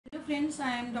friends,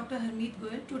 I am Dr. Harmeet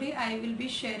Goel. Today I will be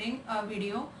sharing a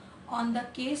video on the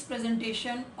case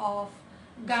presentation of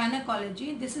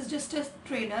gynecology. This is just a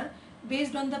trailer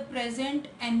based on the present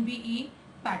NBE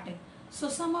pattern. So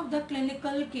some of the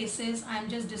clinical cases I am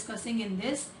just discussing in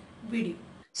this video.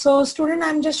 So student,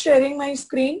 I'm just sharing my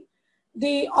screen.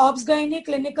 The OBS-Gynae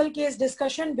clinical case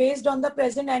discussion based on the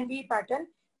present NBE pattern.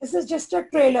 This is just a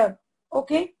trailer,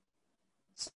 okay?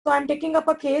 So I'm taking up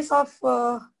a case of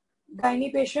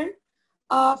gynae patient.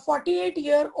 A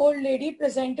 48-year-old lady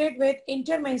presented with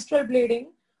intermenstrual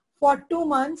bleeding for 2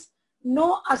 months,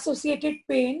 no associated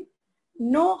pain,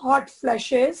 no hot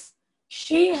flushes.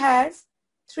 She has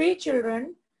 3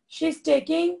 children. She's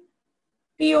taking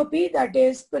POP, that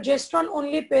is progesterone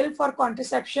only pill for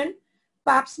contraception.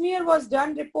 Pap smear was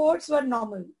done, reports were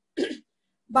normal.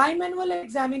 Bimanual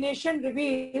examination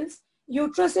reveals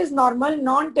uterus is normal,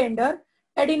 non-tender,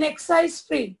 adnexis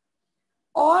free.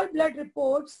 All blood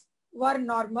reports were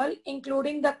normal,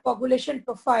 including the coagulation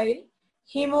profile,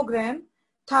 hemogram,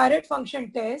 thyroid function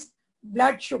test,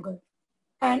 blood sugar,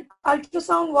 and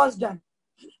ultrasound was done.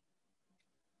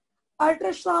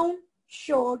 Ultrasound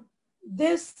showed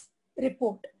this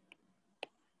report.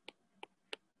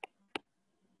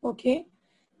 Okay.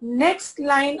 Next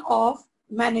line of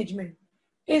management.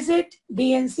 Is it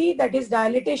DNC, that is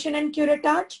dilatation and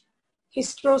curettage,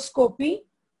 hysteroscopy,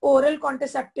 oral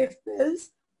contraceptive pills,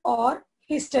 or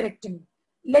hysterectomy?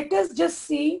 Let us just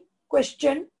see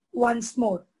question once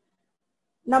more.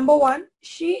 Number 1,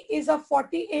 she is a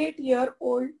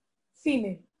 48-year-old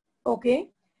female, okay,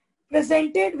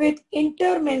 presented with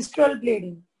intermenstrual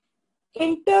bleeding.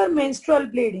 Intermenstrual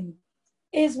bleeding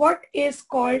is what is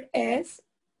called as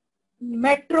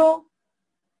metrorrhagia.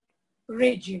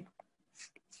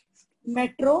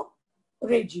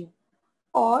 Metrorrhagia,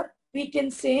 or we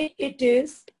can say it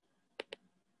is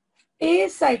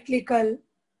acyclical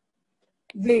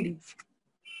bleeding.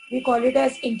 We call it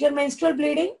as intermenstrual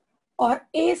bleeding or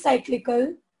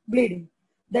acyclical bleeding.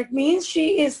 That means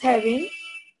she is having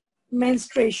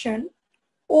menstruation.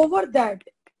 Over that,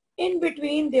 in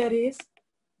between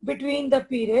between the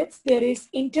periods, there is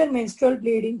intermenstrual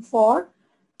bleeding for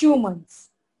 2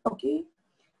 months. Okay.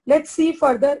 Let's see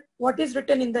further what is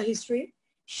written in the history.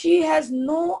 She has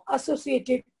no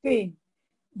associated pain.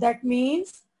 That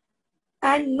means,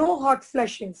 and no hot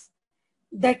flushes.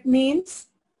 That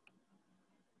means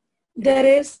there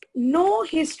is no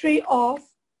history of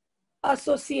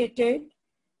associated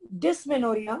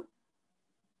dysmenorrhea.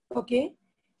 Okay.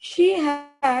 She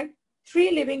had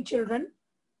 3 living children.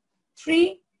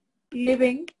 3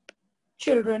 living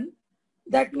children.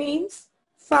 That means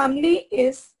family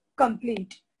is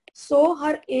complete. So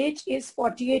her age is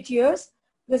 48 years,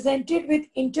 presented with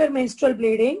intermenstrual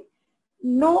bleeding,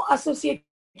 no associated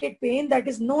pain, that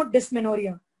is no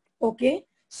dysmenorrhea. Okay.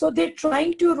 So they're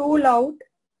trying to rule out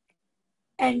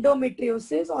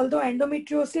endometriosis, although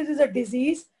endometriosis is a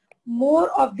disease more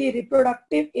of the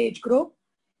reproductive age group.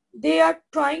 They are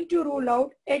trying to rule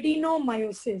out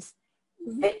adenomyosis,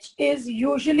 which is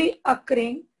usually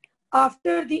occurring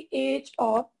after the age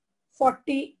of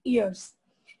 40 years.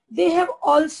 They have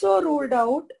also ruled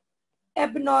out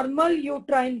abnormal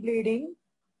uterine bleeding,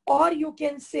 or you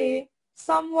can say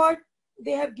somewhat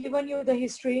they have given you the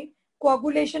history,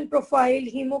 coagulation profile,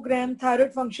 hemogram,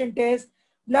 thyroid function test,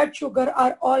 blood sugar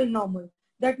are all normal.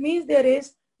 That means there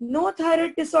is no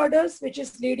thyroid disorders which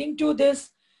is leading to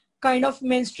this kind of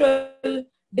menstrual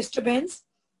disturbance.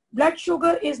 Blood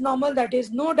sugar is normal, that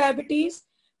is no diabetes.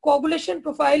 Coagulation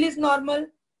profile is normal.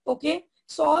 Okay.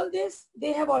 So all this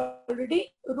they have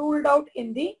already ruled out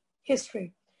in the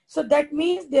history. So that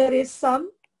means there is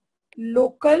some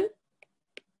local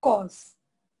cause.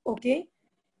 Okay.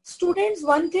 Students,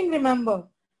 one thing remember,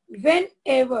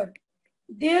 whenever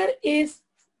there is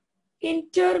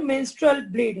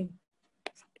intermenstrual bleeding,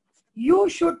 you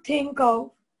should think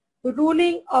of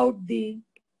ruling out the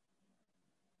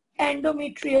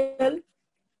endometrial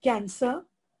cancer.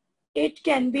 It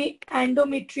can be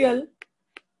endometrial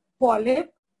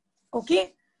polyp.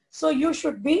 Okay. So you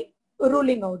should be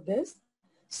ruling out this.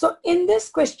 So in this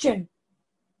question,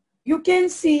 you can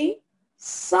see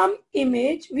some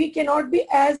image. We cannot be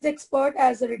as expert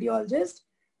as a radiologist,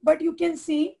 but you can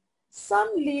see some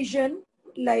lesion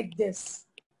like this.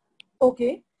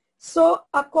 Okay. So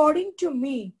according to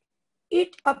me,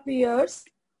 it appears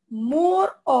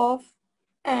more of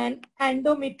an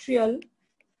endometrial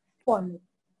polyp.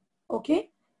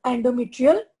 Okay.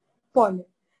 Endometrial polyp.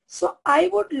 So I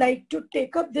would like to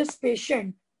take up this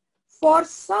patient for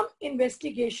some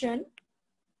investigation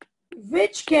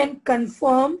which can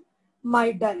confirm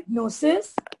my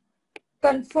diagnosis,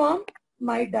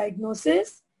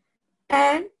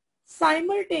 and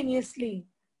Simultaneously,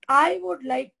 I would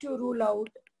like to rule out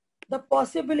the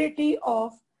possibility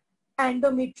of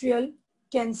endometrial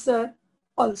cancer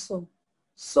also.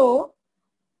 So,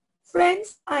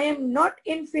 friends, I am not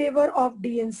in favor of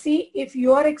DNC. If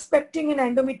you are expecting an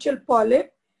endometrial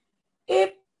polyp,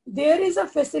 if there is a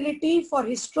facility for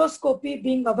hysteroscopy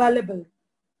being available,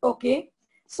 okay,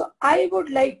 so I would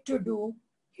like to do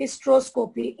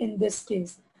hysteroscopy in this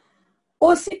case.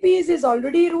 OCPs is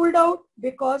already ruled out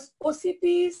because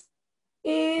OCPs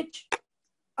age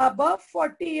above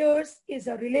 40 years is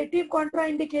a relative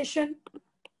contraindication.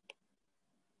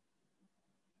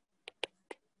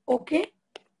 Okay.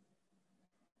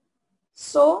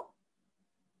 So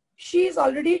she is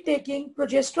already taking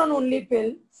progesterone only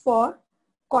pill for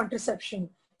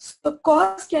contraception. So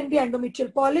cause can be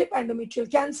endometrial polyp, endometrial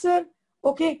cancer,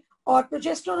 okay, or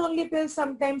progesterone only pill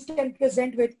sometimes can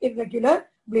present with irregular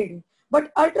bleeding.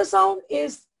 But ultrasound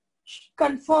is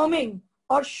confirming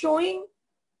or showing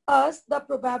us the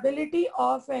probability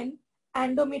of an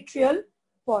endometrial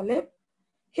polyp.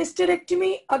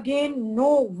 Hysterectomy, again,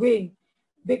 no way,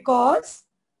 because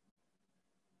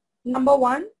number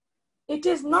one, it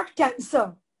is not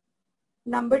cancer.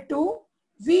 Number two,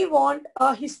 we want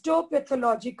a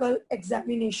histopathological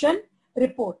examination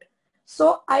report.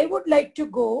 So I would like to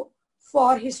go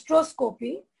for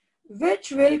hysteroscopy,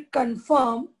 which will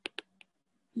confirm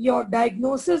your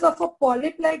diagnosis of a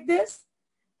polyp like this,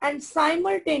 and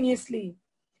simultaneously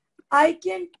I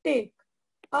can take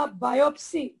a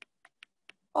biopsy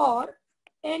or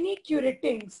any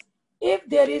curettings if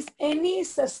there is any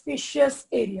suspicious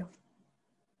area.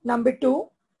 Number two,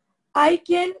 I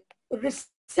can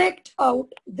resect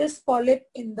out this polyp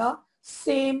in the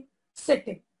same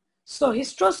sitting. So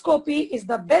hysteroscopy is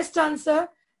the best answer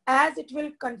as it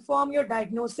will confirm your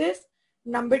diagnosis.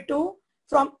 Number two,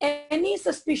 from any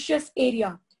suspicious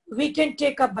area, we can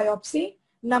take a biopsy.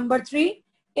 Number three,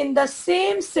 in the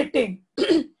same sitting,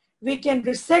 we can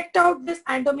resect out this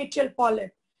endometrial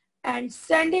polyp and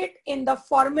send it in the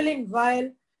formalin vial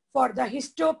for the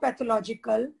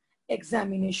histopathological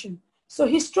examination. So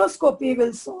hysteroscopy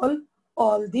will solve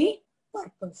all the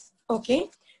purpose. Okay.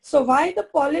 So why the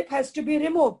polyp has to be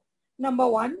removed? Number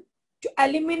one, to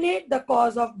eliminate the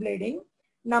cause of bleeding.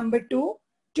 Number two,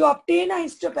 to obtain a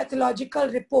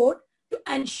histopathological report to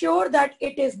ensure that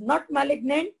it is not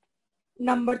malignant.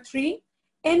 Number three,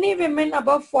 any women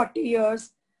above 40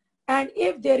 years, and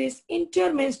if there is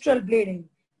intermenstrual bleeding,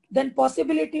 then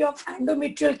possibility of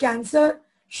endometrial cancer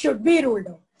should be ruled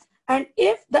out. And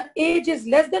if the age is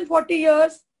less than 40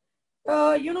 years,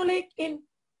 like in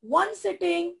one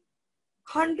sitting,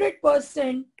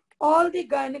 100% all the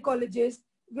gynecologists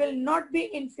will not be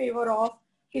in favor of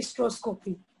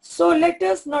hysteroscopy. So let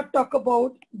us not talk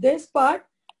about this part.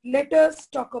 Let us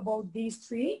talk about these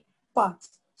three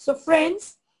parts. So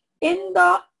friends, in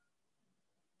the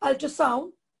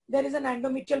ultrasound, there is an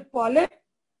endometrial polyp,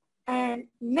 and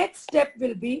next step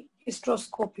will be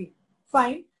hysteroscopy.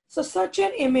 Fine. So such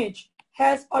an image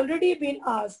has already been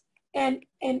asked and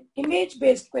an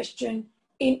image-based question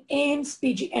in AIMS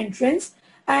PG entrance,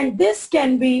 and this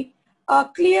can be a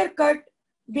clear-cut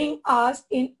being asked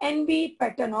in NBE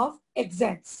pattern of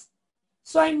exams.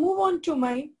 So I move on to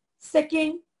my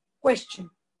second question.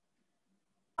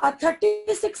 A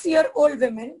 36-year-old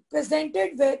woman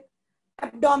presented with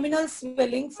abdominal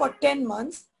swelling for 10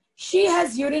 months. She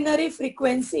has urinary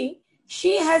frequency.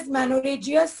 She has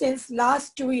menorrhagia since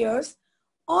last 2 years.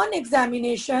 On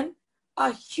examination,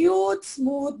 a huge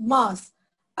smooth mass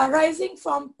arising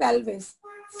from pelvis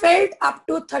felt up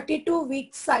to 32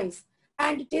 week size,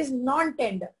 and it is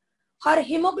non-tender. Her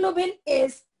hemoglobin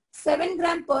is 7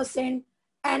 gram%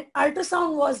 and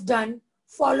ultrasound was done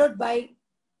followed by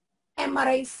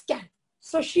MRI scan.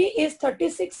 So she is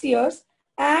 36 years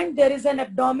and there is an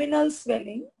abdominal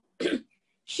swelling.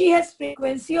 She has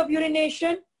frequency of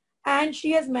urination and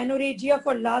she has menorrhagia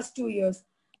for last 2 years.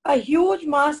 A huge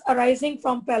mass arising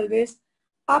from pelvis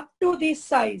up to the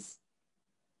size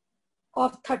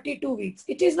of 32 weeks.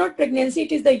 It is not pregnancy,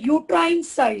 it is the uterine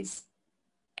size.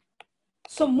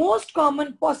 So most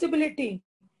common possibility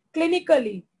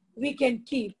clinically we can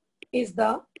keep is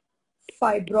the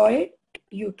fibroid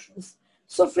uterus.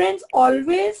 So friends,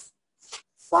 always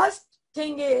first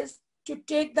thing is to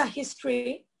take the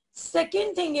history.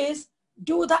 Second thing is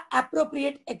do the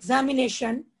appropriate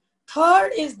examination.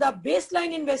 Third is the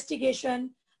baseline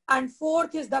investigation. And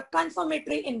fourth is the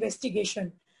confirmatory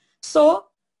investigation. So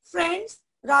friends,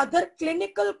 rather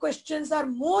clinical questions are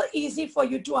more easy for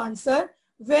you to answer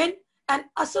when an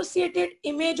associated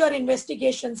image or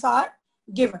investigations are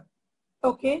given.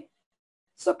 Okay.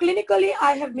 So clinically,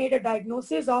 I have made a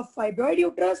diagnosis of fibroid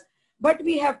uterus. but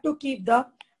we have to keep the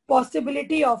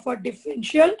possibility of a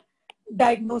differential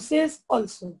diagnosis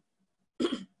also.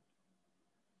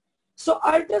 So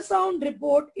ultrasound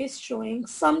report is showing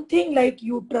something like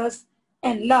uterus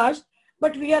enlarged,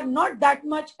 but we are not that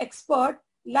much expert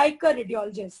like a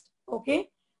radiologist, okay?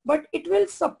 But it will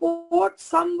support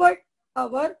somewhat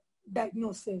our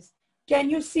diagnosis. Can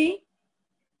you see?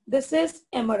 This is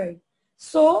MRI.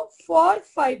 So for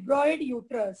fibroid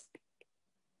uterus,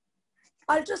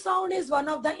 ultrasound is one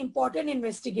of the important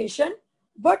investigation,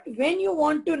 but when you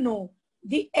want to know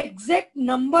the exact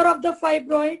number of the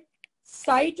fibroid,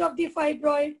 site of the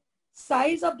fibroid,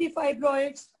 size of the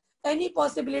fibroids, any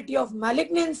possibility of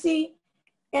malignancy,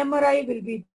 MRI will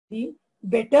be the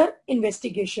better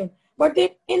investigation. But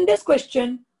in this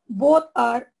question, both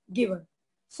are given.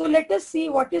 So let us see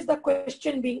what is the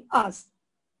question being asked.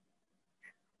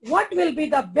 What will be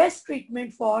the best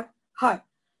treatment for her?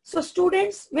 So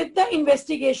students, with the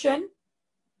investigation,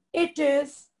 it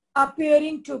is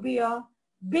appearing to be a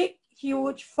big,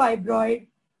 huge fibroid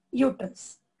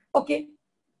uterus. Okay,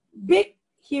 big,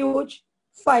 huge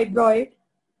fibroid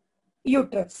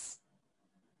uterus.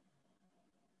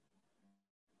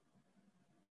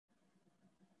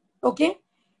 Okay,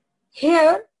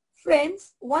 here,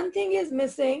 friends, one thing is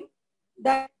missing,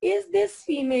 that is this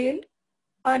female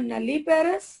a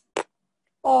nulliparous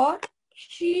or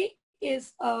she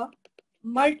is a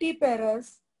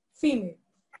multiparous female.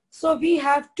 So we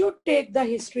have to take the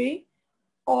history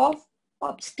of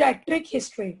obstetric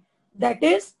history. That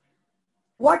is,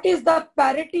 what is the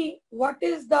parity, what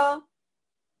is the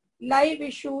live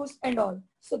issues and all.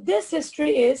 So this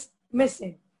history is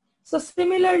missing. So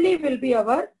similarly will be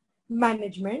our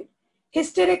management.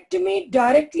 Hysterectomy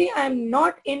directly I am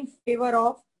not in favor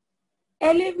of.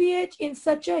 LABH in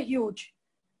such a huge,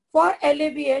 for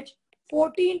LABH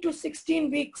 14 to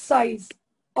 16 week size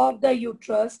of the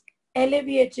uterus,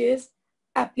 LABH is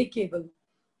applicable.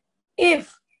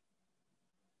 If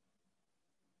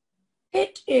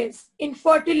it is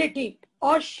infertility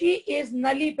or she is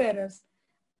nulliparous,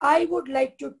 I would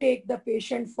like to take the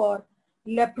patient for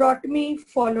laparotomy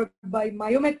followed by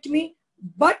myomectomy.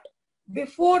 But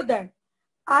before that,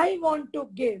 I want to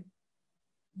give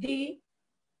the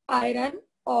iron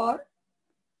or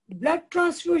blood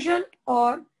transfusion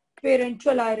or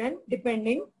parenteral iron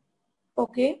depending.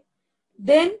 Okay.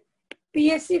 Then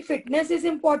PSC fitness is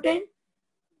important.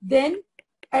 Then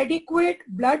adequate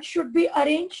blood should be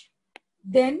arranged.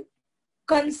 Then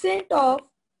consent of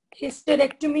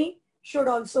hysterectomy should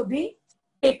also be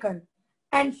taken.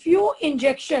 And few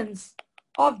injections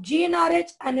of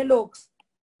GnRH analogs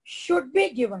should be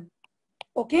given.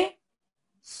 Okay.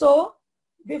 So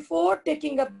before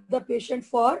taking up the patient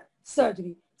for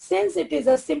surgery, since it is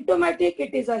a symptomatic,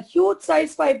 it is a huge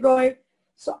size fibroid,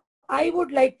 so I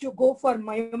would like to go for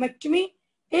myomectomy.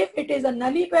 If it is a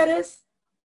nulliparous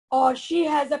or she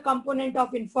has a component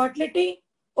of infertility,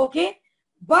 okay,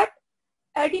 but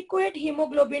adequate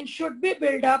hemoglobin should be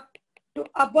built up to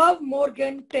above more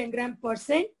than 10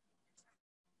 gram%.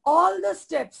 All the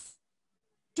steps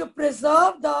to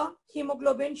preserve the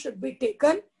hemoglobin should be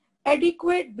taken.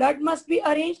 Adequate blood must be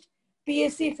arranged.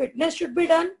 PSC fitness should be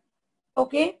done.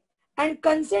 Okay. And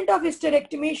consent of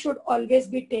hysterectomy should always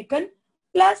be taken.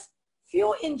 Plus,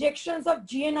 few injections of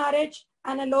GnRH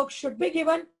analog should be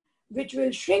given, which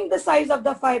will shrink the size of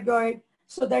the fibroid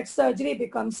so that surgery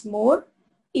becomes more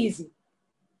easy.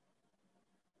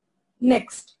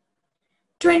 Next,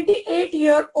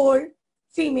 28-year-old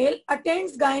female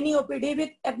attends gynae OPD with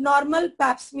abnormal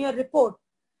pap smear report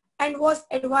and was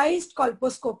advised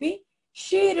colposcopy.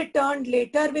 She returned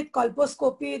later with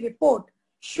colposcopy report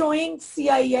showing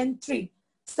CIN3,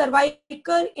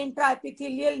 cervical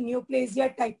intraepithelial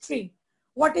neoplasia type 3.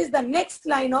 What is the next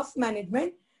line of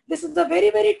management? This is a very,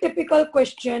 very typical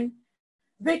question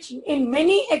which in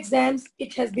many exams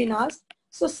it has been asked.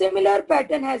 So similar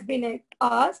pattern has been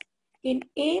asked in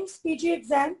AIMS PG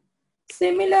exam.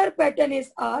 Similar pattern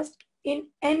is asked in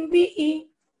NBE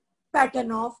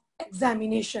pattern of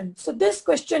examination. So this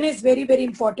question is very, very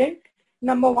important.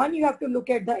 Number one, you have to look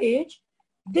at the age.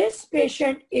 This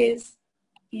patient is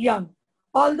young.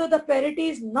 Although the parity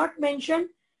is not mentioned,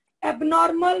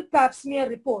 abnormal pap smear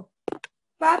report.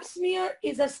 Pap smear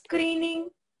is a screening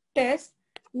test.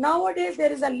 Nowadays,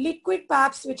 there is a liquid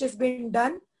paps which has been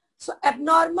done. So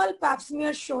abnormal pap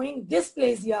smear showing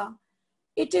dysplasia,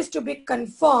 it is to be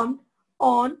confirmed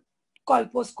on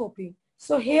colposcopy.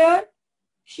 So here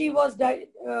she was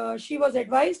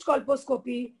advised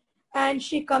colposcopy and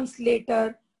she comes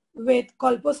later with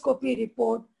colposcopy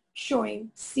report showing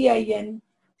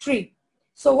CIN3.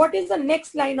 So what is the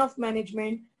next line of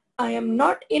management? I am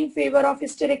not in favor of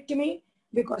hysterectomy.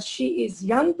 Because she is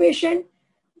young patient.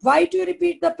 Why to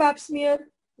repeat the pap smear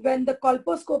when the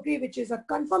colposcopy, which is a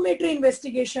confirmatory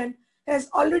investigation, has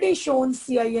already shown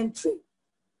CIN3?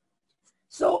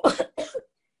 So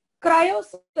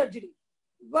cryosurgery,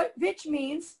 which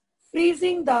means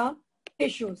freezing the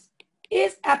tissues,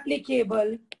 is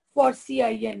applicable for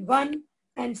CIN1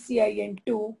 and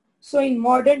CIN2. So in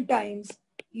modern times,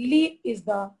 LEAP is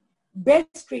the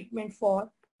best treatment for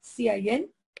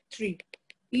CIN3.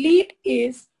 LEAP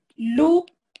is loop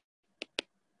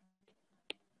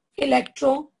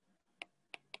electro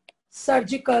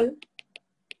surgical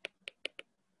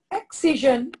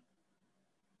excision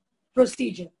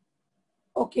procedure.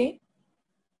 Okay.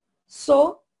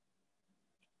 So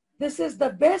this is the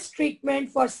best treatment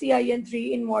for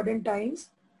CIN3 in modern times.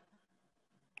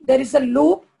 There is a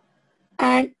loop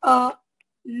and a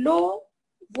low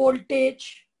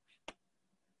voltage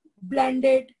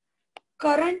blended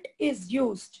current is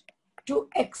used to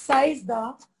excise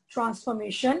the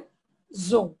transformation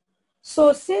zone.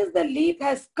 So since the leap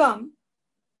has come,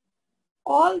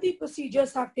 all the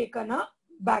procedures have taken a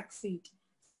back seat.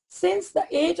 Since the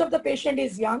age of the patient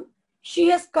is young, she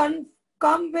has come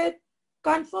with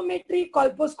confirmatory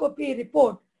colposcopy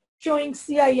report showing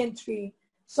CIN3.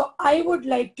 So I would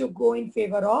like to go in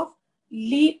favor of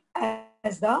LEAP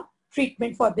as the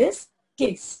treatment for this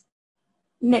case.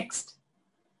 Next.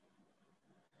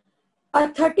 A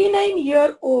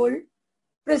 39-year-old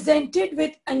presented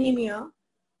with anemia.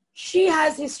 She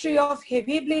has history of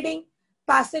heavy bleeding,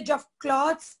 passage of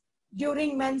clots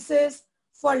during menses.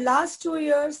 For last 2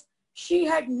 years, she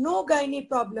had no gynae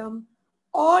problem.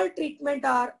 All treatment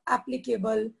are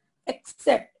applicable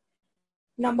except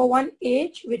number 1,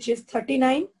 age, which is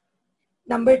 39.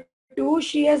 Number 2,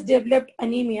 she has developed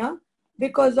anemia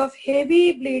because of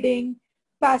heavy bleeding,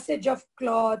 passage of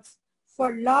clots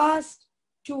for last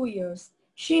 2 years.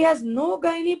 She has no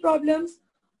gynae problems,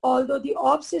 although the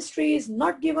OBS history is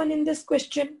not given in this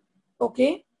question.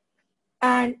 Okay.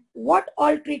 And what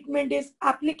all treatment is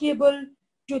applicable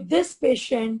to this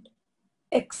patient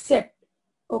except,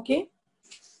 okay.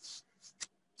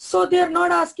 So they are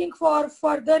not asking for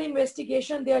further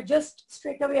investigation. They are just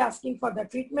straight away asking for the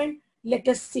treatment. Let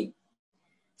us see.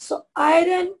 So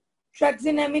iron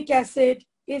tranexamic acid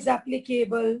is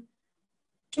applicable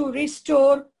to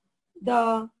restore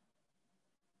the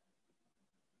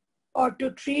or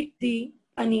to treat the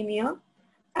anemia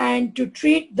and to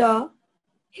treat the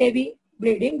heavy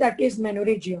bleeding, that is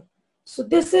menorrhagia. So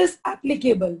this is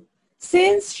applicable.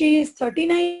 Since she is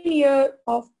 39 years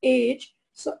of age,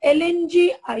 so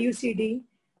LNG IUCD,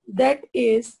 that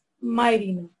is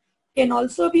Mirena, can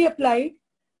also be applied.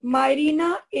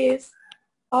 Mirena is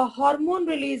a hormone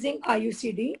releasing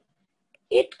IUCD.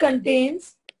 It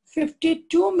contains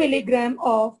 52 milligram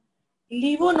of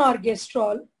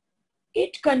levonorgestrel.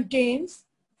 It contains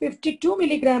 52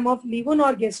 milligram of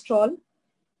levonorgestrel.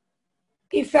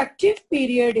 Effective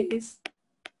period is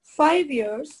 5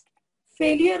 years.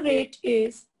 Failure rate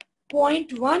is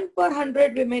 0.1 per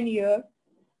 100 women year,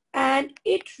 and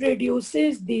it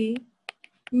reduces the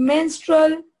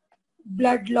menstrual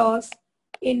blood loss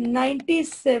in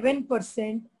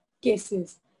 97%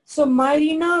 cases. So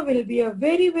Mirena will be a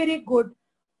very, very good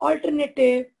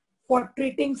alternative for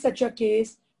treating such a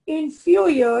case. In few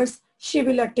years, she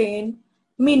will attain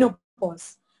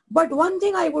menopause. But one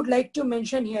thing I would like to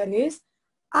mention here is,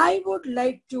 I would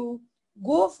like to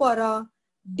go for a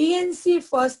DNC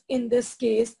first in this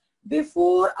case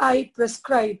before I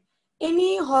prescribe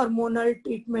any hormonal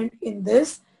treatment in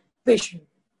this patient.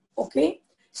 Okay.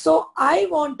 So I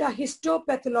want a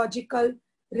histopathological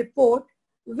report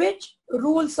which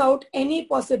rules out any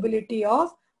possibility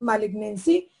of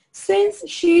malignancy, since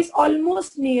she is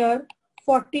almost near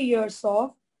 40 years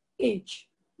of age.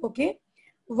 Okay.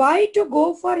 Why to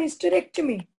go for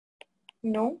hysterectomy?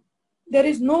 No, there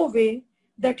is no way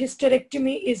that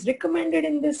hysterectomy is recommended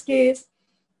in this case.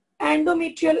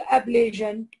 Endometrial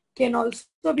ablation can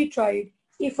also be tried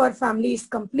if her family is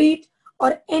complete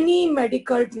or any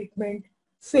medical treatment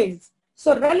fails.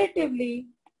 So relatively,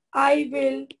 I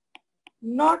will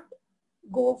not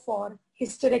go for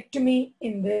hysterectomy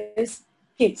in this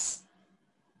case.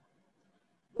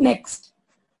 Next,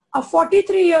 a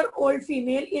 43-year-old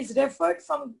female is referred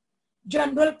from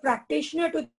general practitioner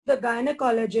to the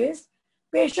gynecologist.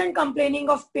 Patient complaining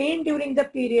of pain during the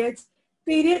periods.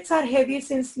 Periods are heavy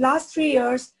since last 3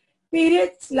 years.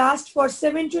 Periods last for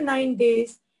 7 to 9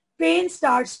 days. Pain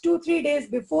starts 2-3 days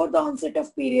before the onset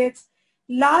of periods.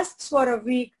 Lasts for a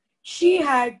week. She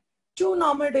had 2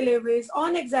 normal deliveries.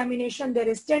 On examination, there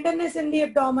is tenderness in the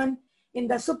abdomen, in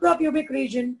the suprapubic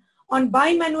region. On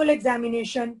bimanual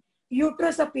examination,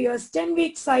 Uterus appears 10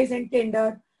 week size and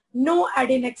tender. No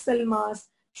adnexal mass.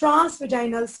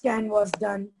 Transvaginal scan was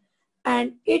done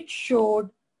and it showed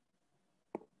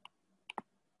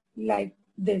like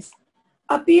this.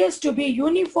 Appears to be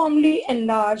uniformly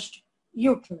enlarged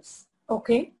uterus.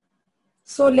 Okay.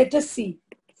 So let us see.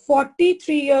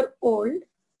 43-year-old.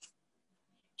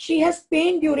 She has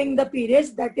pain during the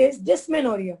periods, that is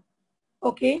dysmenorrhea.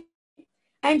 Okay.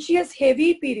 And she has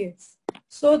heavy periods.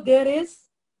 So there is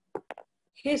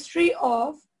history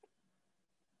of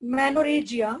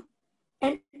menorrhagia,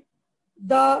 and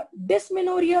the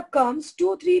dysmenorrhea comes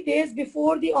 2-3 days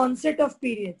before the onset of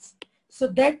periods. So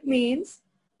that means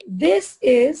this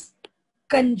is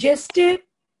congestive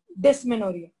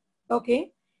dysmenorrhea.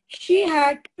 Okay. She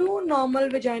had 2 normal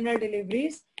vaginal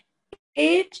deliveries.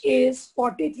 Age is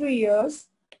 43 years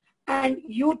and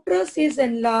uterus is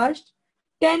enlarged,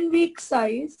 10-week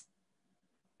size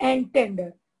and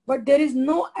tender, but there is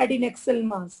no adnexal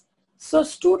mass. So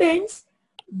students,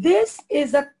 this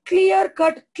is a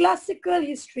clear-cut classical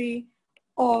history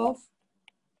of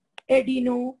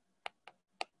adenomyosis.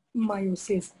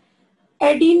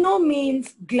 Adeno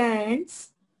means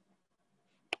glands,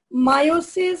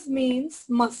 meiosis means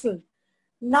muscle.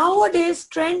 Nowadays,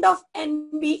 trend of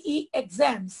NBE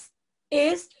exams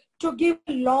is to give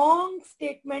long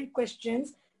statement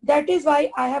questions. That is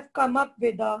why I have come up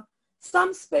with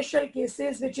some special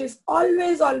cases which is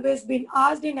always been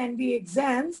asked in NBE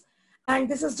exams, and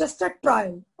this is just a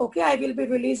trial. Okay, I will be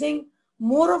releasing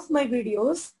more of my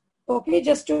videos, okay,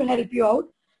 just to help you out.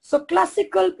 So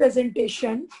classical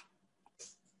presentation,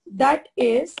 that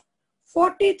is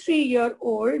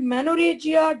 43-year-old,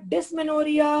 menorrhagia,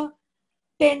 dysmenorrhea,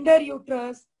 tender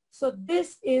uterus. So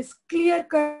this is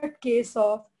clear-cut case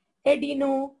of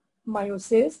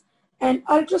adenomyosis, and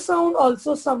ultrasound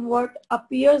also somewhat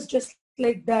appears just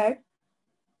like that.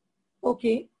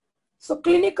 Okay. So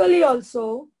clinically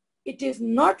also, it is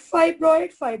not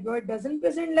fibroid. Fibroid doesn't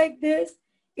present like this.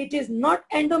 It is not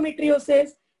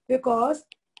endometriosis because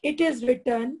it is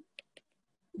written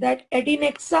that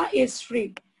adnexa is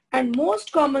free. And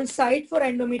most common site for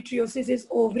endometriosis is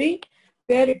ovary,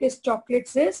 where it is chocolate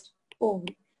cyst,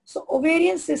 ovary. So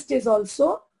ovarian cyst is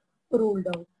also ruled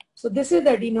out. So this is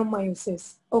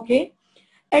adenomyosis. Okay.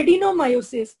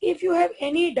 Adenomyosis, if you have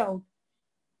any doubt,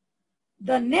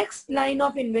 the next line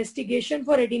of investigation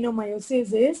for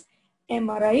adenomyosis is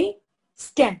MRI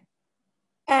scan.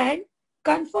 And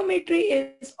confirmatory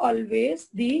is always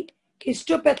the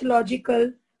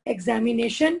histopathological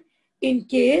examination in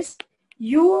case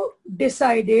you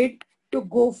decided to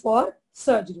go for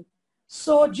surgery.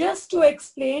 So just to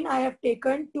explain, I have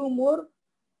taken 2 more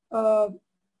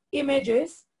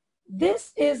images.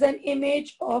 This is an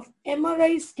image of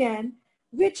MRI scan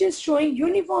which is showing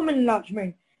uniform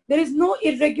enlargement. There is no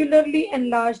irregularly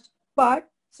enlarged part,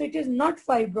 so it is not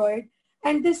fibroid.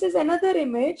 And this is another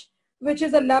image which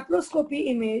is a laparoscopy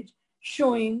image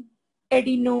showing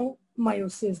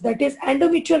adenomyosis, that is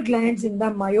endometrial glands in the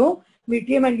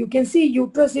myometrium, and you can see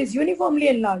uterus is uniformly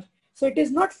enlarged. So it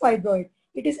is not fibroid,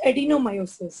 it is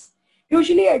adenomyosis.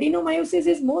 Usually adenomyosis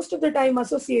is most of the time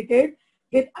associated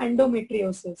with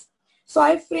endometriosis. So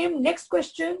I framed next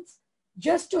questions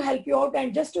just to help you out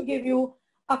and just to give you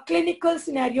a clinical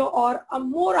scenario or a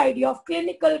more idea of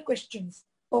clinical questions.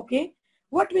 Okay.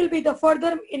 What will be the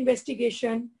further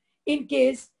investigation in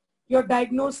case your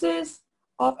diagnosis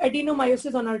of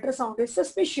adenomyosis on ultrasound is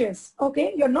suspicious?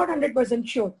 Okay. You're not 100%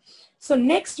 sure. So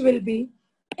next will be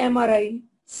MRI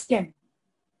scan.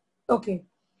 Okay.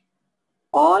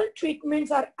 All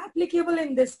treatments are applicable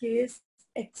in this case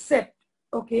except,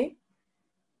 okay,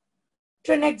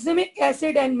 tranexamic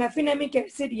acid and mefenamic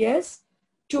acid, yes,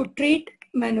 to treat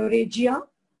menorrhagia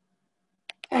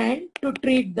and to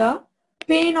treat the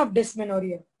pain of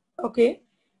dysmenorrhea. Okay.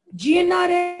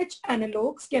 GnRH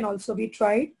analogs can also be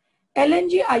tried.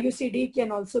 LNG IUCD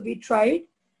can also be tried.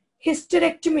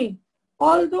 Hysterectomy,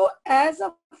 although as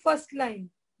a first line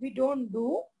we don't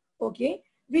do, okay,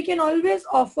 we can always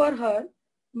offer her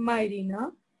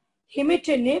Mirena,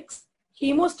 hemetinics,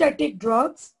 hemostatic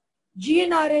drugs,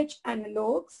 GnRH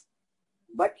analogs,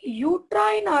 but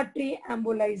uterine artery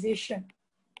embolization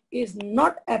is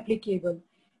not applicable.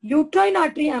 Uterine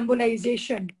artery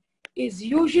embolization is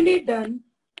usually done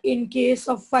in case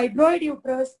of fibroid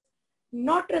uterus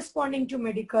not responding to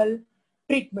medical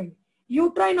treatment.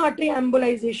 Uterine artery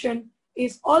embolization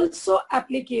is also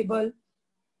applicable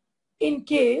in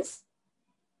case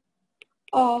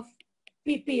of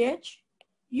PPH.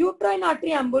 Uterine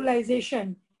artery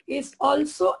embolization is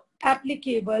also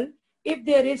applicable if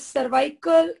there is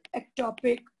cervical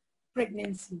ectopic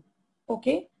pregnancy.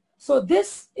 Okay. So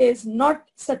this is not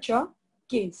such a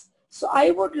case. So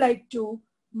I would like to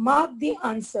mark the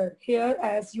answer here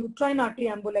as uterine artery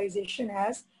embolization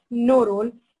has no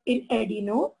role in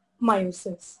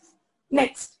adenomyosis.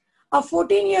 Next, a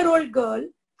 14-year-old girl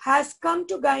has come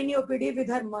to gynae OPD with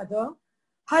her mother.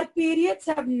 Her periods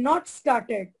have not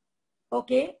started.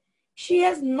 Okay, she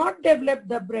has not developed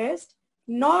the breast,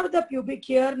 nor the pubic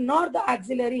hair, nor the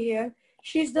axillary hair.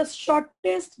 She is the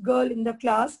shortest girl in the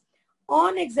class.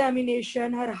 On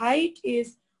examination, her height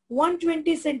is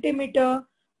 120 centimeter,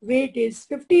 weight is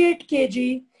 58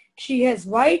 kg. She has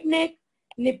wide neck,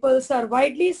 nipples are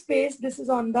widely spaced. This is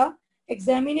on the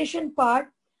examination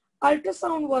part.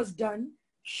 Ultrasound was done,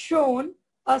 shown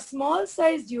a small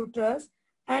sized uterus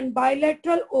and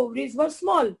bilateral ovaries were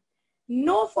small.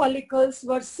 No follicles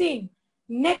were seen.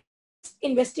 Next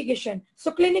investigation.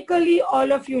 So clinically,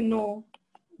 all of you know,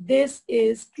 this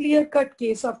is clear-cut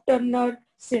case of Turner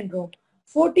syndrome.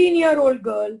 14-year-old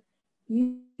girl,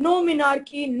 no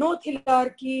menarche, no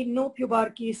thelarche, no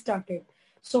pubarche started.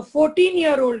 So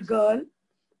 14-year-old girl,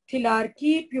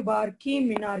 thelarche, pubarche,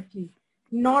 menarche,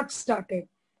 not started.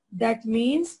 That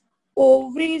means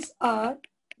ovaries are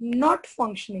not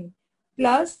functioning.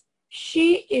 Plus,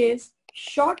 she is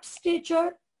short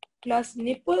stature, plus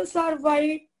nipples are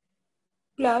wide,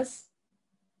 plus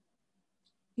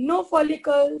no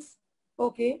follicles.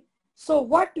 Okay. So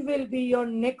what will be your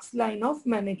next line of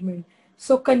management?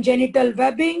 So congenital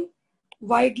webbing,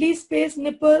 widely spaced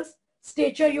nipples,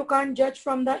 stature you can't judge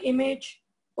from the image.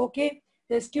 Okay.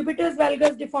 There's cubitus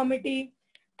valgus deformity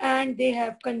and they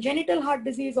have congenital heart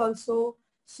disease also.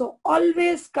 So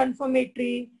always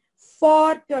confirmatory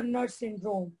for Turner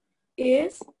syndrome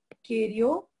is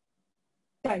karyotype.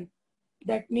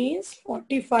 That means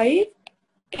 45XO.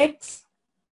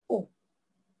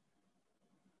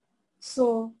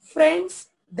 So friends,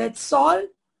 that's all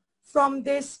from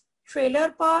this trailer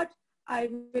part. I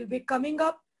will be coming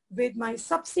up with my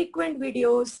subsequent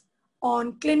videos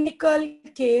on clinical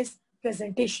case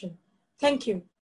presentation. Thank you.